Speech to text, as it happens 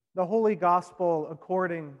The Holy Gospel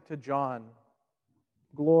according to John.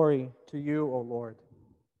 Glory to you, O Lord.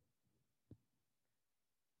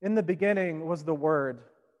 In the beginning was the Word,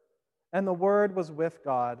 and the Word was with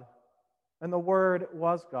God, and the Word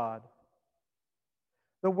was God.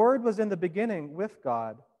 The Word was in the beginning with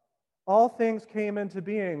God. All things came into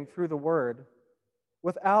being through the Word,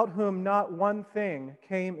 without whom not one thing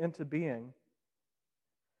came into being.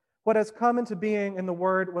 What has come into being in the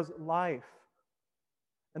Word was life,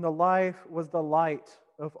 and the life was the light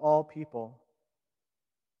of all people.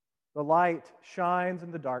 The light shines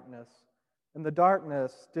in the darkness, and the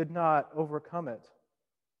darkness did not overcome it.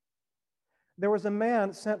 There was a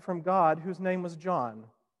man sent from God whose name was John.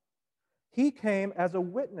 He came as a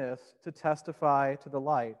witness to testify to the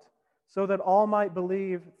light, so that all might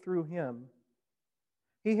believe through him.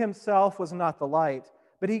 He himself was not the light,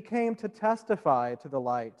 but he came to testify to the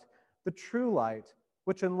light. The true light,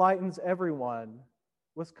 which enlightens everyone,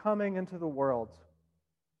 was coming into the world.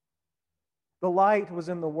 The light was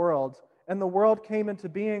in the world, and the world came into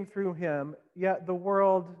being through him, yet the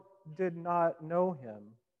world did not know him.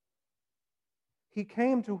 He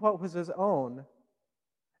came to what was his own,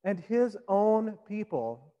 and his own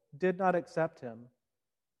people did not accept him.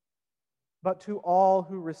 But to all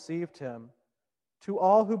who received him, to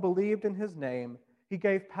all who believed in his name, he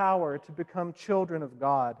gave power to become children of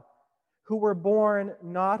God, who were born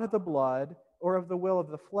not of the blood, or of the will of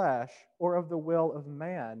the flesh, or of the will of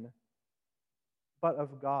man, but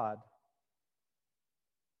of God.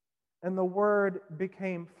 And the Word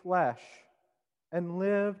became flesh and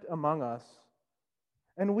lived among us.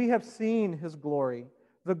 And we have seen his glory,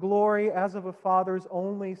 the glory as of a Father's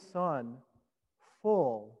only Son,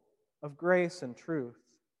 full of grace and truth.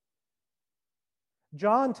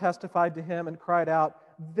 John testified to him and cried out,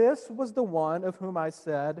 "This was the one of whom I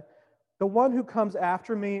said, 'The one who comes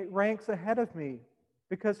after me ranks ahead of me,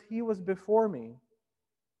 because he was before me.'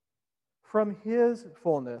 From his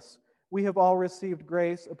fullness we have all received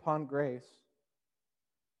grace upon grace.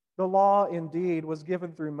 The law indeed was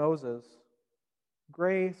given through Moses.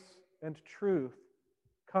 Grace and truth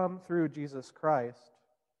come through Jesus Christ.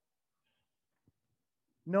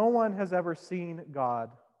 No one has ever seen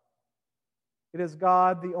God. It is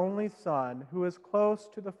God, the only Son, who is close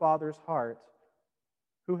to the Father's heart,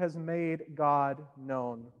 who has made God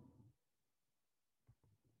known."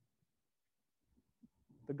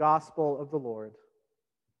 The Gospel of the Lord.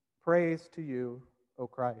 Praise to you, O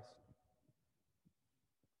Christ.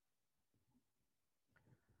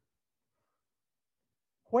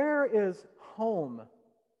 Where is home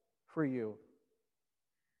for you?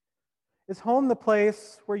 Is home the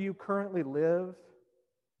place where you currently live?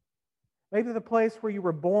 Maybe the place where you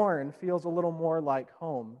were born feels a little more like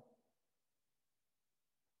home.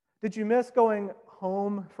 Did you miss going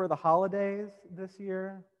home for the holidays this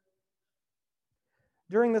year?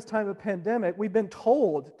 During this time of pandemic, we've been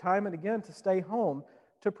told time and again to stay home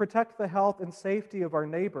to protect the health and safety of our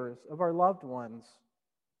neighbors, of our loved ones.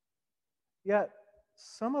 Yet,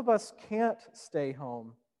 some of us can't stay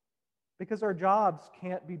home because our jobs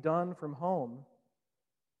can't be done from home,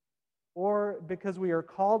 or because we are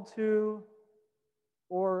called to,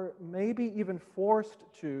 or maybe even forced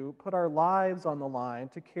to, put our lives on the line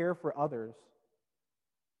to care for others.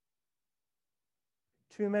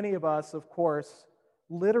 Too many of us, of course,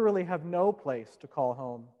 literally have no place to call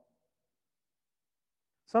home.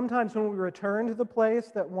 Sometimes when we return to the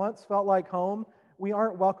place that once felt like home, we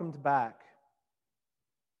aren't welcomed back.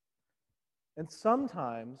 And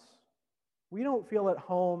sometimes we don't feel at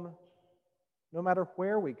home no matter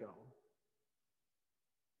where we go.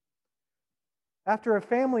 After a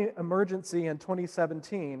family emergency in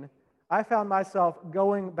 2017, I found myself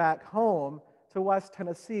going back home to West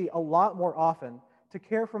Tennessee a lot more often to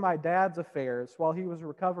care for my dad's affairs while he was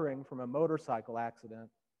recovering from a motorcycle accident.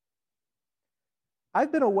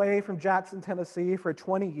 I've been away from Jackson, Tennessee for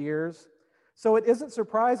 20 years, so it isn't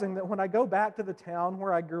surprising that when I go back to the town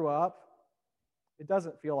where I grew up, it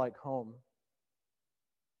doesn't feel like home.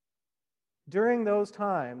 During those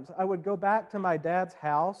times, I would go back to my dad's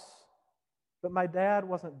house, but my dad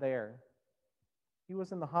wasn't there. He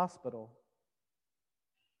was in the hospital.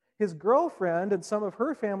 His girlfriend and some of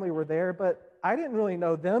her family were there, but I didn't really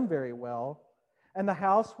know them very well. And the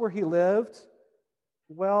house where he lived,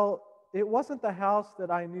 well, it wasn't the house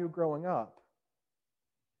that I knew growing up.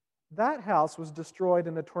 That house was destroyed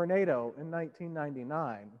in a tornado in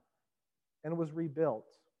 1999 and was rebuilt.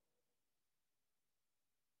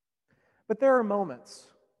 But there are moments.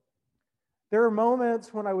 There are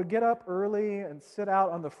moments when I would get up early and sit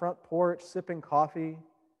out on the front porch sipping coffee,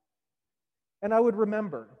 and I would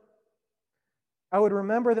remember I would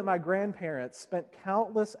remember that my grandparents spent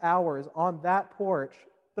countless hours on that porch,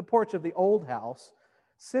 the porch of the old house,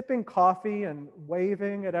 sipping coffee and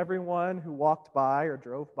waving at everyone who walked by or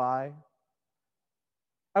drove by.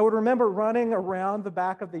 I would remember running around the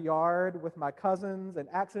back of the yard with my cousins and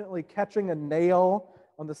accidentally catching a nail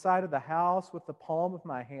on the side of the house with the palm of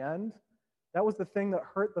my hand. That was the thing that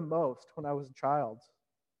hurt the most when I was a child.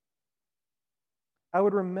 I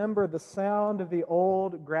would remember the sound of the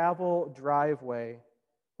old gravel driveway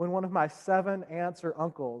when one of my 7 aunts or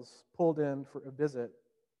uncles pulled in for a visit.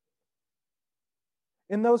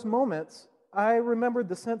 In those moments, I remembered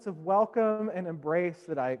the sense of welcome and embrace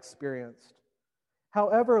that I experienced,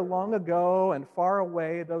 however long ago and far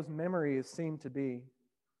away those memories seem to be.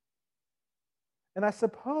 And I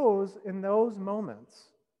suppose in those moments,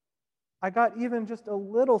 I got even just a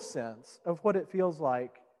little sense of what it feels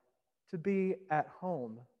like to be at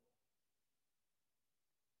home.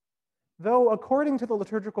 Though, according to the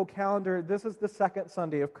liturgical calendar, this is the second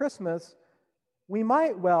Sunday of Christmas, we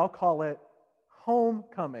might well call it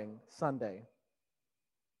Homecoming Sunday.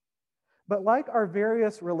 But like our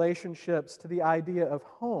various relationships to the idea of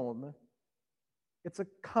home, it's a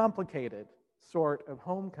complicated sort of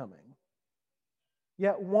homecoming,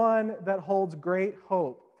 yet one that holds great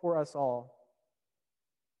hope for us all.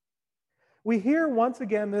 We hear once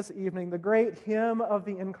again this evening the great hymn of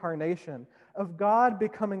the Incarnation, of God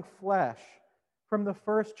becoming flesh, from the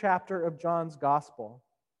first chapter of John's Gospel,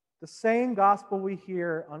 the same gospel we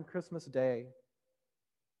hear on Christmas Day.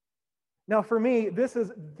 Now, for me, this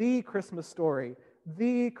is the Christmas story,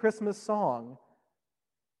 the Christmas song.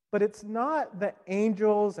 But it's not the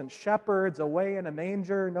angels and shepherds away in a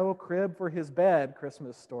manger, no crib for his bed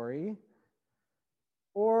Christmas story.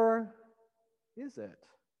 Or is it?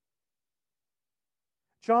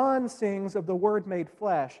 John sings of the Word made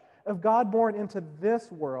flesh, of God born into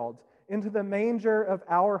this world, into the manger of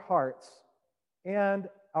our hearts and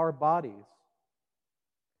our bodies.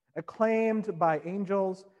 Acclaimed by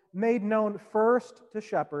angels, made known first to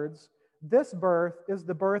shepherds, this birth is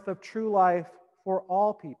the birth of true life for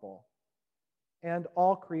all people and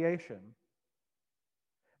all creation.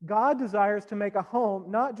 God desires to make a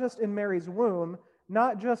home not just in Mary's womb,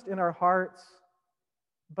 not just in our hearts,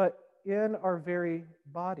 but in our very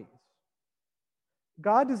bodies.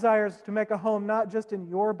 God desires to make a home not just in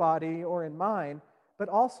your body or in mine, but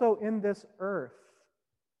also in this earth,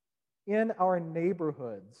 in our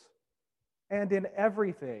neighborhoods, and in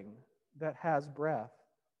everything that has breath.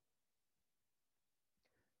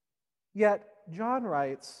 Yet, John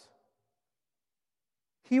writes,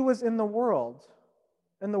 he was in the world,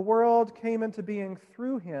 and the world came into being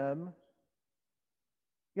through him,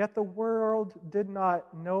 yet the world did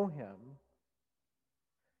not know him.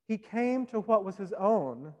 He came to what was his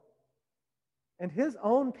own, and his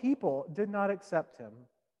own people did not accept him.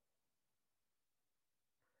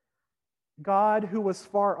 God, who was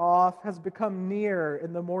far off, has become near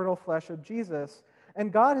in the mortal flesh of Jesus,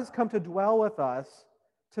 and God has come to dwell with us,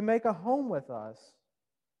 to make a home with us.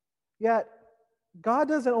 Yet, God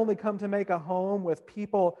doesn't only come to make a home with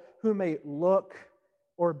people who may look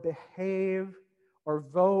or behave or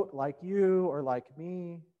vote like you or like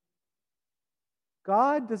me.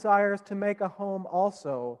 God desires to make a home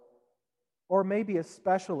also, or maybe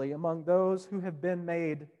especially, among those who have been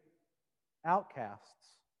made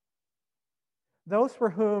outcasts. Those for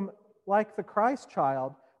whom, like the Christ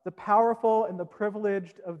child, the powerful and the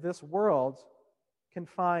privileged of this world can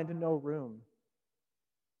find no room.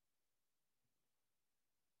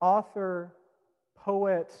 Author,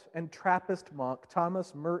 poet, and Trappist monk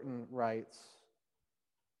Thomas Merton writes,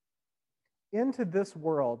 "Into this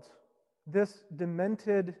world, this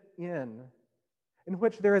demented inn, in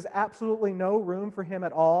which there is absolutely no room for him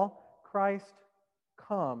at all, Christ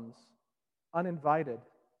comes uninvited.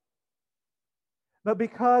 But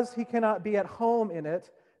because he cannot be at home in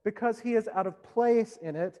it, because he is out of place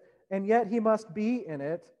in it, and yet he must be in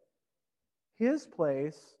it, his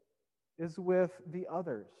place is with the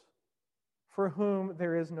others, for whom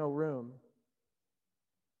there is no room.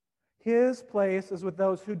 His place is with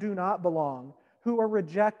those who do not belong, who are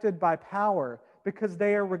rejected by power because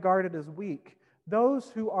they are regarded as weak,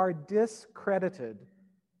 those who are discredited,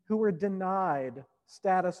 who are denied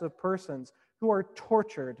status of persons, who are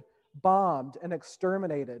tortured, bombed, and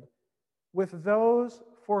exterminated, with those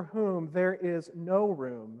for whom there is no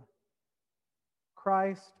room.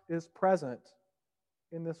 Christ is present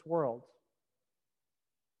in this world."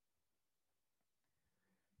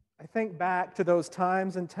 I think back to those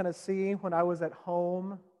times in Tennessee when I was at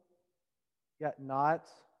home, yet not.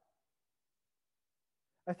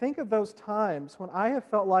 I think of those times when I have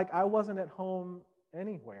felt like I wasn't at home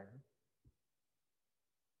anywhere.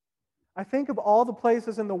 I think of all the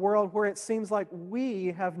places in the world where it seems like we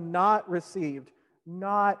have not received,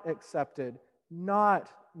 not accepted, not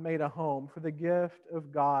made a home for the gift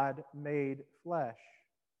of God made flesh.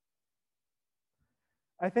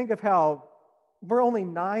 I think of how we're only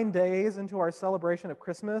 9 days into our celebration of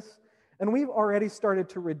Christmas, and we've already started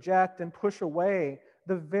to reject and push away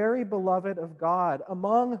the very beloved of God,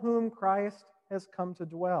 among whom Christ has come to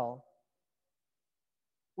dwell.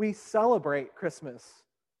 We celebrate Christmas,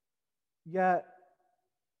 yet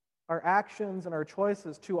our actions and our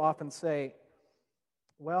choices too often say,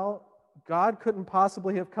 well, God couldn't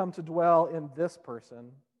possibly have come to dwell in this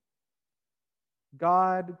person.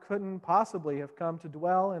 God couldn't possibly have come to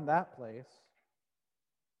dwell in that place.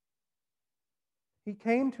 He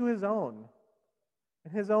came to his own,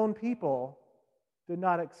 and his own people did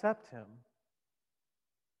not accept him.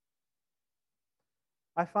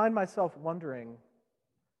 I find myself wondering,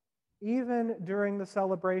 even during the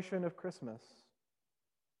celebration of Christmas,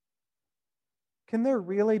 can there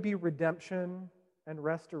really be redemption and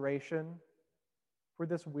restoration for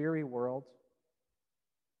this weary world?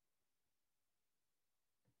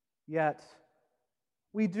 Yet,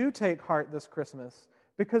 we do take heart this Christmas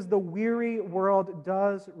because the weary world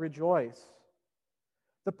does rejoice.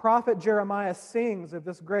 The prophet Jeremiah sings of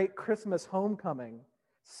this great Christmas homecoming.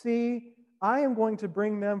 See, I am going to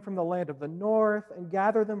bring them from the land of the north and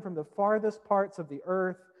gather them from the farthest parts of the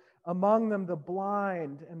earth, among them the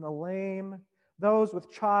blind and the lame, those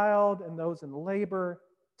with child and those in labor,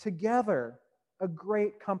 together a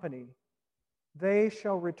great company. They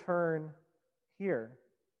shall return here.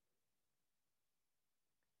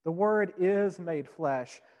 The Word is made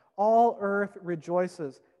flesh. All earth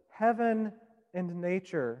rejoices. Heaven and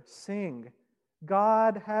nature sing.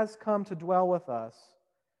 God has come to dwell with us,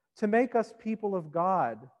 to make us people of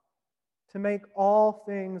God, to make all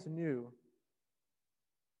things new.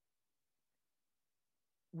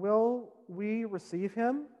 Will we receive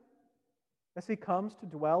him as he comes to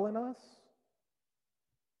dwell in us?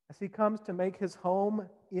 As he comes to make his home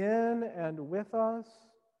in and with us,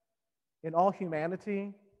 in all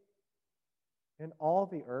humanity, in all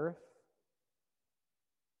the earth?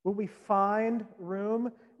 Will we find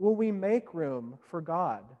room? Will we make room for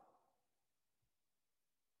God?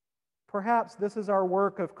 Perhaps this is our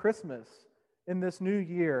work of Christmas in this new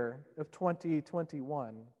year of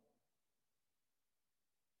 2021.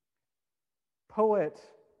 Poet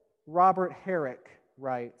Robert Herrick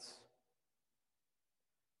writes,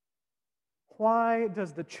 "Why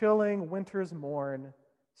does the chilling winter's morn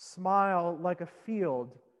smile like a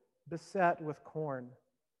field beset with corn,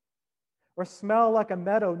 or smell like a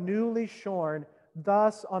meadow newly shorn?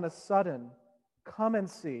 Thus on a sudden, come and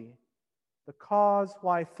see the cause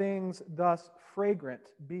why things thus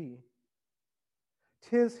fragrant be.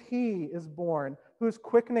 'Tis he is born, whose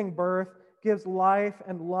quickening birth gives life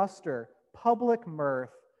and luster, public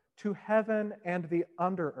mirth, to heaven and the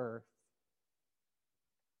under earth.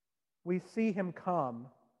 We see him come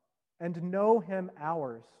and know him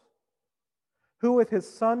ours, who with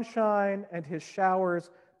his sunshine and his showers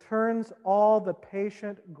turns all the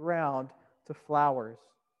patient ground to flowers.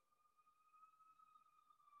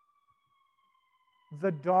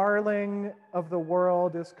 The darling of the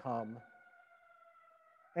world is come,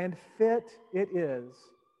 and fit it is,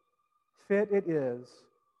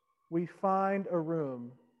 we find a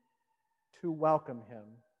room to welcome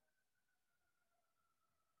him."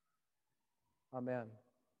 Amen.